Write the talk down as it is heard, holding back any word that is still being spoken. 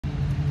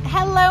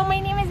Hello, my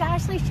name is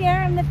Ashley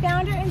Scher. I'm the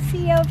founder and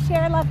CEO of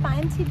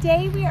ShareLove.Fund.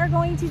 Today we are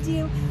going to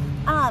do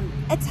a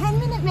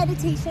 10-minute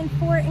meditation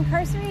for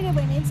incarcerated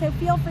women, so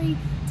feel free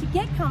to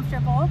get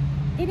comfortable.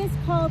 It is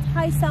called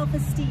High Self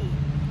Esteem.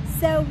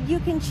 So you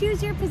can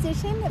choose your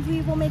position.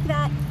 We will make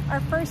that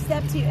our first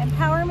step to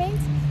empowerment.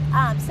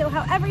 So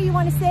however you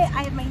want to sit,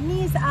 I have my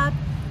knees up.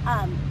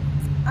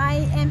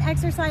 I am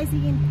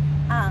exercising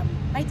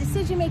my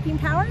decision-making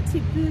power to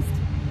boost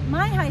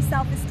my high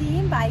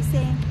self-esteem by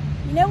saying,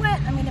 you know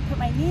what, I'm going to put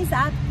my knees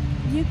up.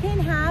 You can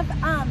have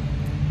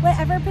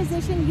whatever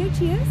position you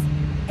choose,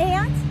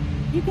 and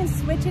you can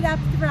switch it up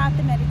throughout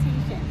the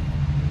meditation.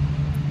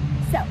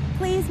 So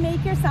please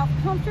make yourself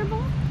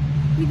comfortable.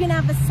 You can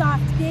have a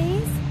soft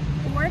gaze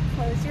or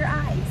close your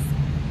eyes.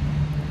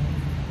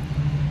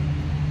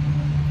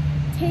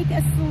 Take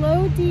a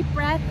slow, deep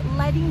breath,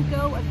 letting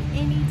go of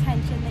any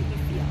tension that you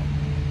feel.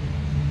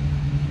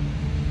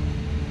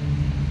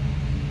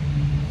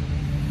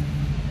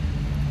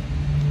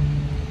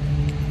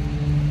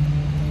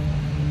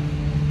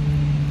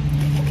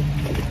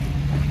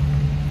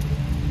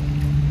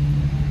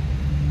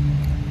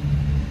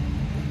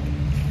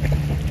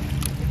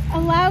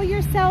 Allow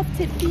yourself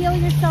to feel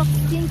yourself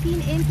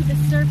sinking into the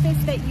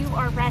surface that you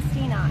are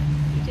resting on.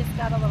 You just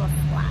got a little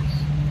splash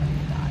from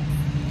the dogs.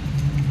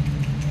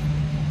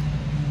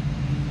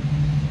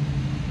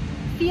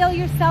 Feel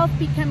yourself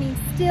becoming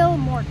still,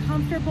 more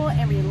comfortable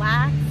and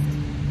relaxed.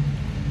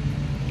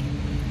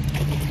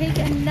 Take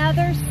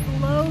another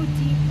slow,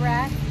 deep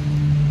breath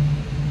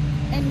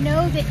and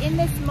know that in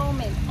this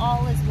moment,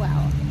 all is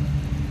well.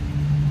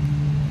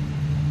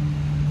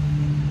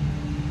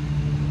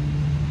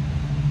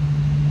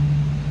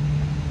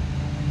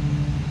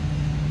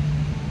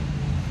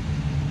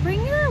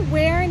 Bring your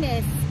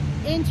awareness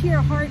into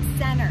your heart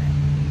center,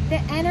 the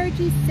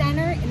energy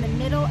center in the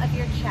middle of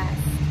your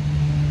chest,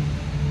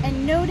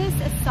 and notice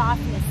a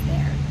softness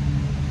there.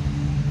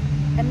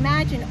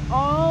 Imagine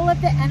all of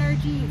the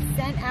energy you've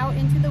sent out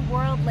into the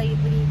world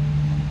lately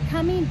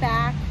coming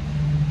back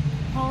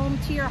home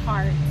to your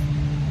heart,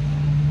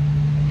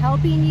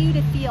 helping you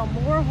to feel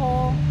more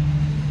whole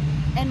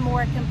and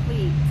more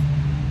complete.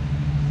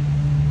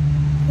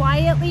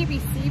 Quietly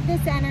receive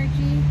this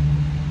energy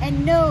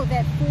and know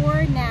that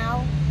for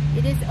now,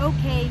 it is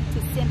okay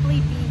to simply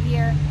be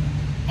here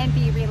and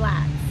be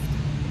relaxed.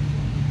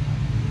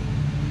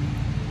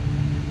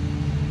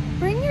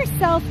 Bring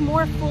yourself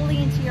more fully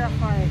into your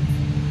heart,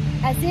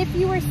 as if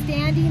you were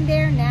standing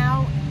there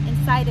now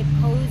inside a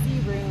cozy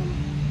room.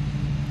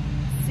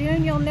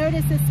 Soon you'll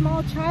notice a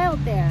small child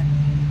there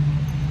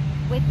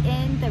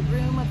within the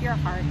room of your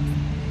heart.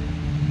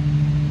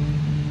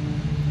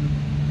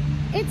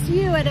 It's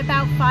you at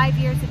about 5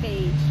 years of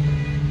age.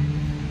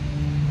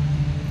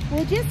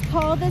 We'll just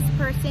call this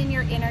person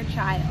your inner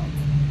child.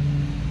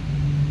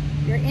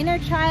 Your inner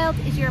child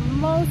is your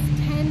most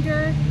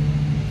tender,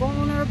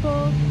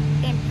 vulnerable,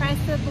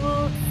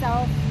 impressible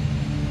self.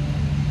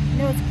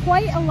 Knows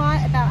quite a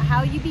lot about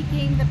how you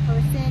became the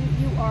person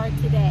you are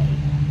today.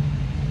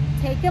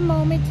 Take a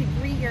moment to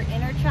greet your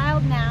inner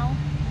child now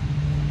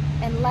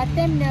and let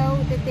them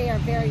know that they are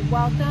very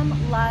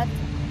welcome, loved,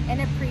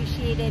 and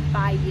appreciated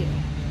by you.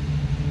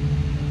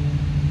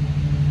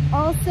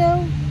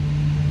 Also,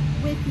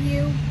 with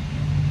you,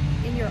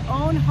 in your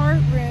own heart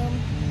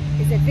room,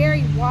 is a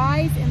very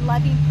wise and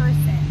loving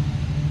person,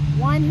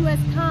 one who has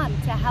come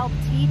to help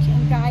teach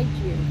and guide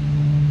you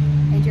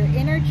and your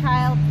inner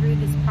child through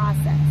this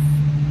process.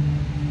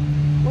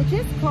 We'll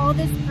just call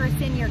this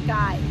person your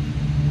guide.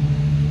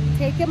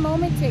 Take a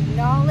moment to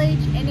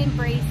acknowledge and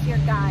embrace your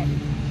guide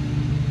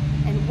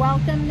and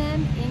welcome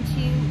them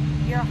into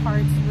your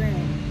heart's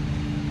room.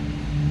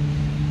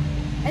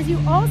 As you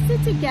all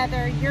sit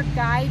together, your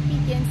guide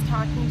begins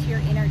talking to your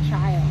inner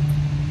child.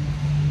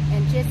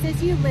 And just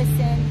as you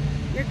listen,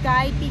 your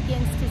guide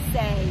begins to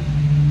say,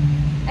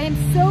 I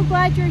am so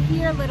glad you're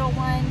here, little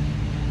one,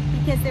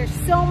 because there's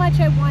so much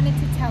I wanted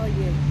to tell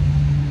you.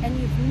 And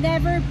you've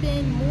never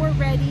been more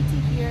ready to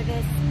hear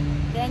this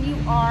than you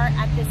are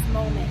at this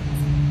moment.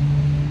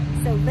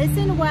 So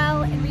listen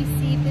well and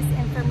receive this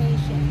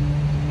information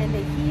and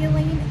the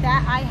healing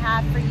that I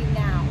have for you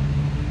now.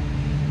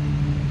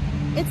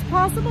 It's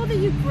possible that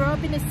you grew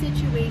up in a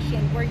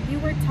situation where you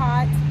were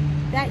taught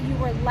that you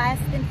were less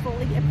than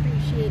fully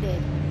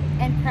appreciated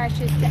and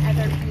precious to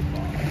other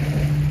people.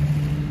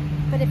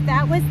 But if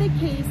that was the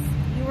case,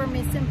 you were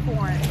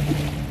misinformed,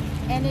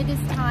 and it is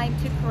time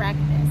to correct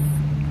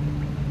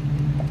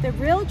this. The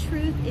real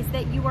truth is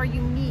that you are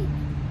unique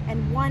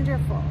and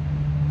wonderful,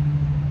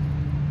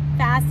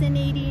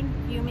 fascinating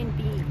human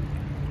being.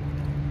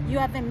 You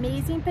have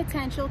amazing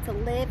potential to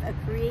live a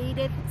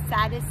creative,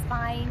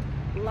 satisfying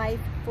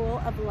life full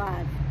of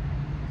love.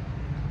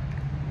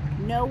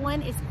 No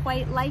one is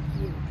quite like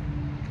you.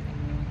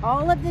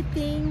 All of the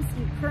things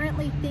you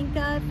currently think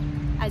of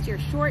as your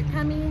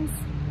shortcomings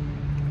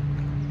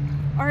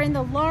are in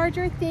the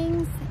larger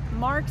things,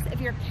 marks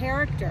of your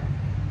character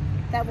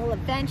that will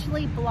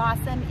eventually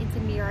blossom into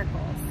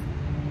miracles.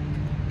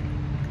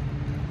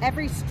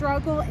 Every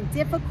struggle and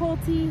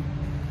difficulty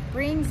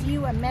brings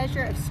you a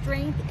measure of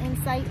strength,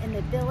 insight, and the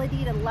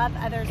ability to love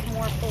others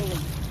more fully.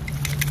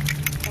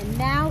 And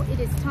now it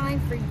is time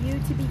for you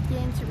to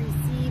begin to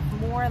receive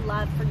more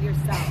love for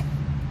yourself.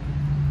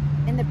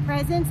 In the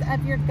presence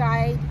of your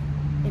guide,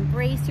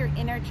 embrace your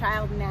inner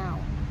child now.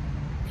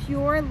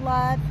 Pure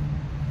love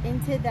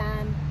into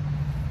them.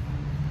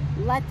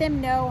 Let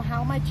them know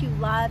how much you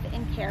love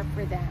and care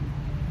for them.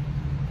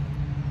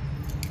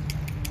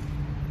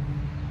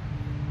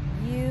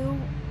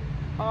 You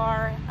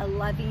are a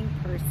loving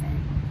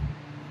person.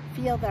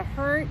 Feel the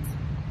hurt,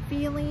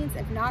 feelings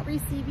of not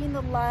receiving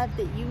the love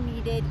that you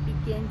needed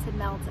begin to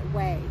melt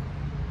away.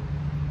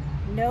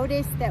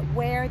 Notice that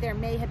where there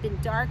may have been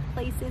dark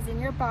places in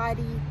your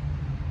body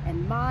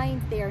and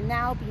mind, they are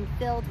now being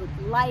filled with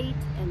light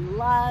and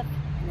love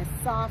and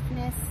a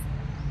softness.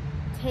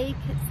 Take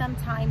some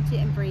time to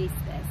embrace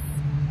this.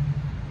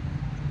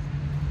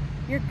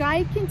 Your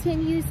guide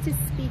continues to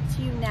speak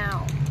to you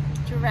now,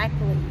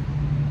 directly.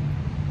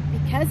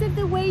 Because of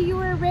the way you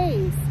were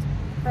raised,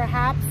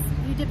 perhaps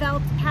you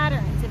developed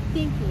patterns of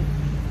thinking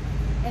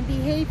and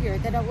behavior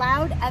that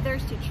allowed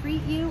others to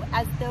treat you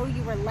as though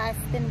you were less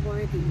than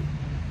worthy.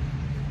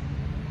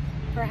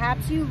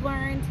 Perhaps you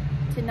learned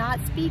to not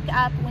speak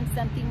up when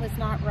something was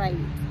not right.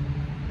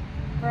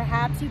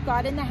 Perhaps you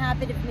got in the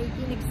habit of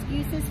making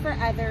excuses for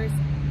others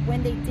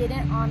when they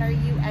didn't honor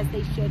you as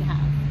they should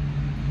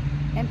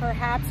have. And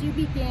perhaps you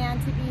began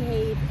to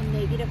behave in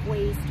negative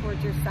ways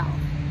towards yourself.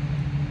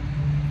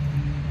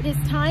 It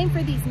is time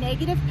for these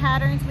negative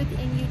patterns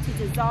within you to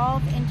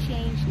dissolve and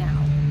change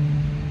now,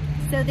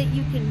 so that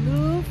you can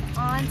move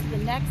on to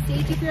the next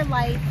stage of your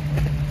life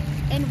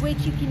in which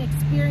you can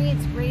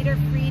experience greater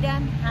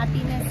freedom,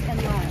 happiness,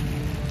 and love.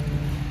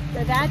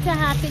 For that to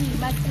happen, you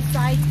must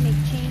decide to make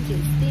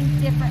changes,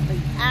 think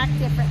differently, act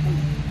differently,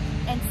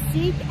 and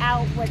seek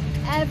out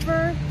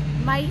whatever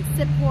might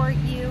support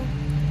you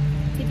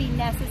to be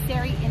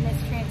necessary in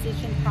this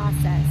transition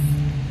process.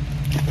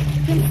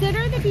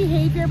 Consider the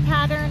behavior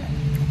pattern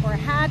or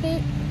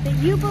habit that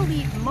you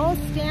believe most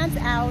stands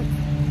out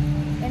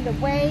in the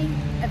way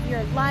of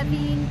your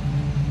loving,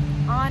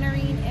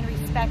 honoring, and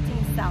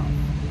respecting self.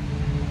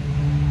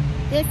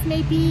 This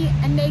may be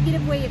a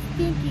negative way of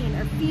thinking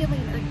or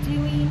feeling or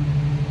doing.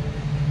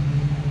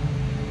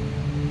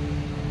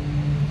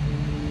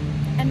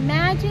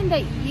 Imagine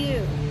that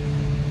you,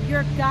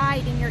 your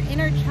guide, and your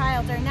inner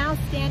child are now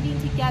standing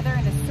together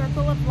in a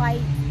circle of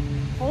light,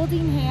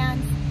 holding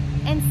hands,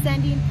 and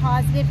sending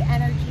positive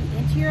energy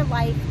into your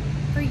life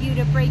for you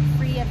to break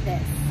free of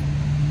this.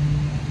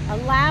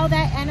 Allow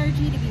that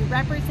energy to be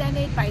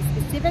represented by a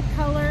specific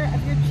color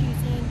of your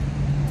choosing.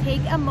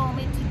 Take a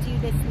moment to do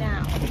this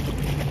now.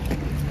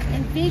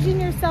 Envision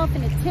yourself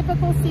in a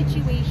typical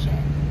situation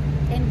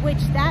in which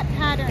that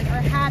pattern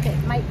or habit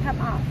might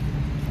come up.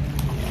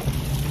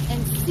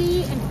 And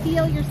see and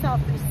feel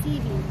yourself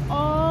receiving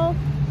all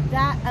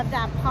of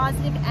that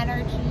positive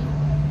energy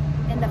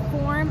in the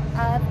form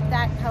of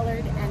that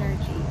colored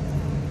energy.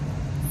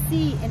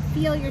 See and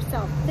feel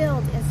yourself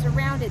filled and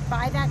surrounded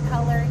by that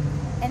color,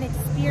 and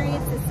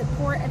experience the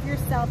support of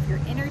yourself, your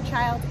inner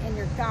child, and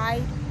your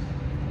guide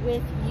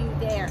with you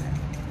there.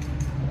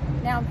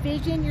 Now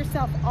envision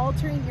yourself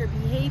altering your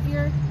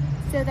behavior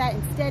so that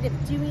instead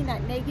of doing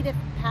that negative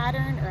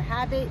pattern or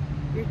habit,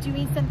 you're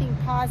doing something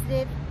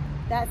positive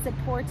that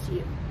supports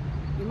you.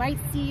 You might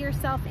see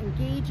yourself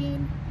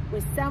engaging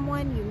with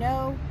someone you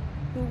know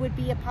who would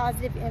be a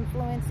positive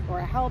influence or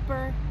a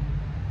helper.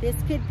 This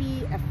could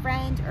be a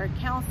friend or a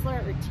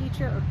counselor or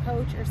teacher or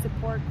coach or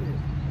support group.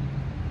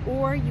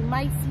 Or you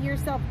might see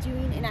yourself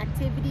doing an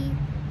activity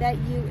that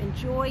you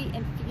enjoy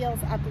and feels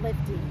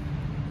uplifting.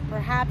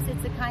 Perhaps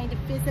it's a kind of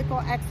physical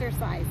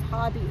exercise,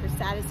 hobby, or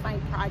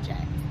satisfying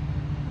project.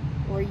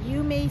 Or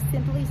you may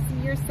simply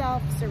see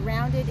yourself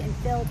surrounded and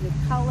filled with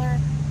color,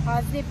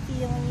 positive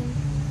feeling.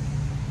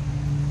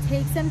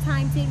 Take some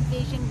time to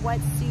envision what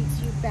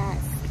suits you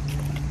best.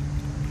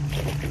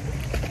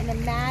 And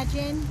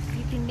imagine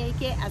you can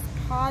make it as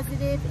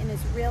positive and as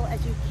real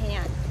as you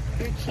can.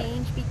 Your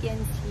change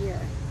begins here.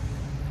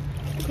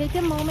 Take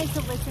a moment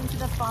to listen to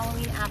the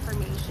following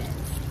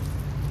affirmations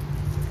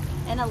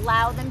and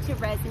allow them to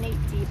resonate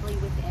deeply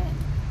within.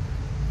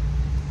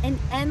 An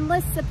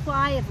endless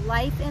supply of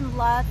life and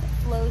love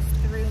flows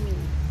through me,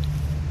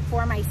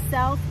 for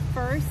myself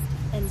first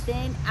and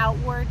then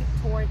outward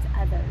towards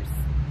others.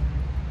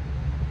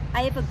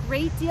 I have a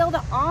great deal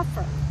to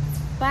offer,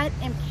 but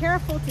am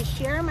careful to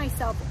share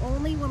myself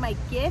only when my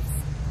gifts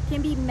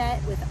can be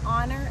met with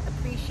honor,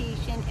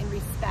 appreciation, and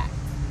respect.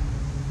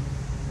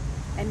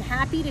 I'm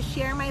happy to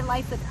share my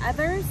life with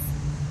others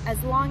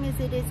as long as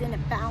it is in a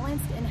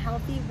balanced and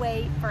healthy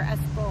way for us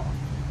both.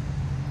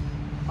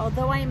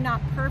 Although I am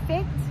not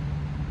perfect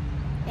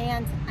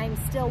and I'm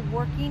still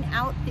working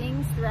out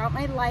things throughout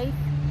my life,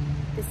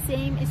 the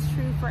same is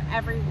true for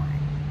everyone.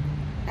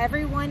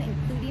 Everyone,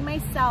 including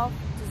myself,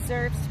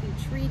 deserves to be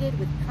treated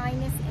with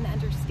kindness and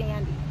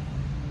understanding.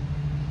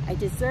 I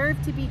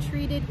deserve to be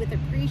treated with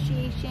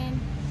appreciation,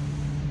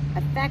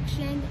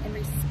 affection, and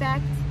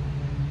respect,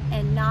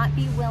 and not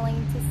be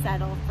willing to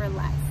settle for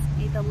less.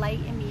 May the light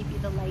in me be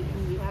the light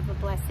in you. Have a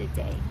blessed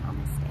day.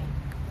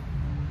 Namaste.